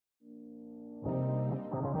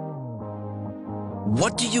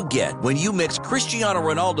What do you get when you mix Cristiano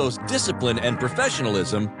Ronaldo's discipline and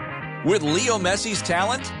professionalism with Leo Messi's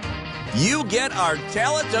talent? You get our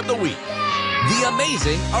Talent of the Week, the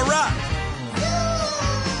amazing Arat.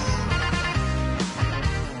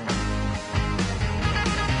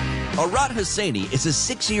 Arat Hosseini is a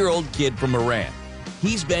 6-year-old kid from Iran.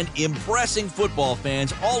 He's been impressing football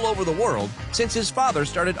fans all over the world since his father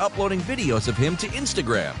started uploading videos of him to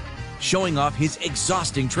Instagram, showing off his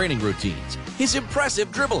exhausting training routines, his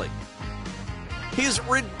impressive dribbling, his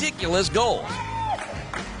ridiculous goals,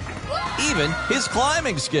 even his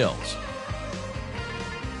climbing skills.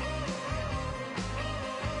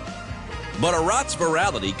 But Arat's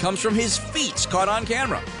virality comes from his feats caught on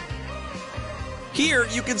camera. Here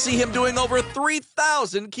you can see him doing over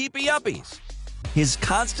 3,000 keepy-uppies. His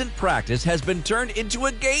constant practice has been turned into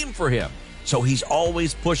a game for him, so he's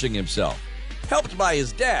always pushing himself, helped by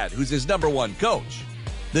his dad, who's his #1 coach.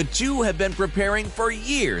 The two have been preparing for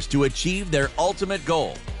years to achieve their ultimate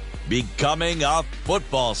goal, becoming a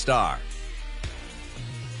football star.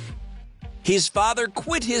 His father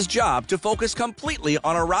quit his job to focus completely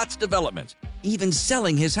on Arat's development, even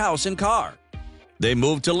selling his house and car. They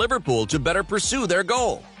moved to Liverpool to better pursue their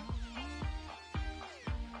goal.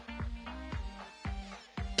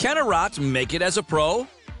 Can Arat make it as a pro?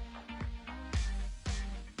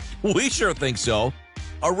 We sure think so.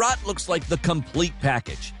 Arat looks like the complete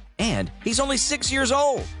package, and he's only 6 years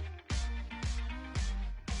old.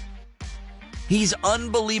 He's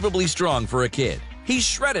unbelievably strong for a kid. He's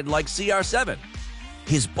shredded like CR7.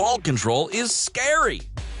 His ball control is scary.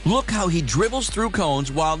 Look how he dribbles through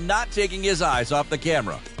cones while not taking his eyes off the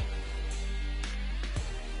camera.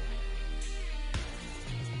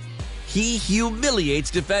 He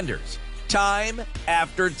humiliates defenders, time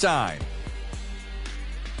after time.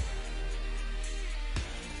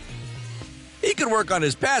 He could work on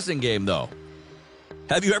his passing game, though.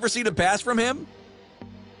 Have you ever seen a pass from him?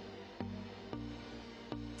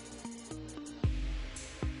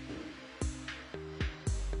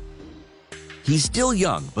 He's still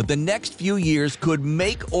young, but the next few years could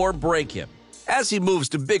make or break him, as he moves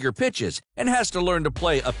to bigger pitches and has to learn to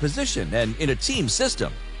play a position and in a team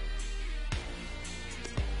system.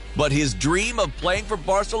 But his dream of playing for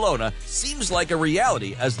Barcelona seems like a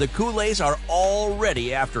reality, as the Culés are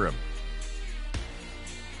already after him.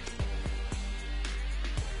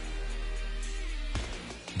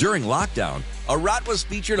 During lockdown, Arat was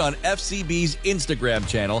featured on FCB's Instagram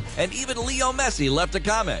channel, and even Leo Messi left a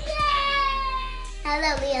comment.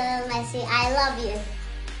 Hello, Leo Messi. I love you.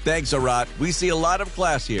 Thanks, Arat. We see a lot of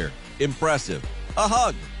class here. Impressive. A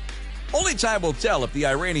hug. Only time will tell if the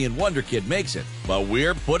Iranian Wonder Kid makes it, but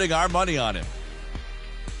we're putting our money on him.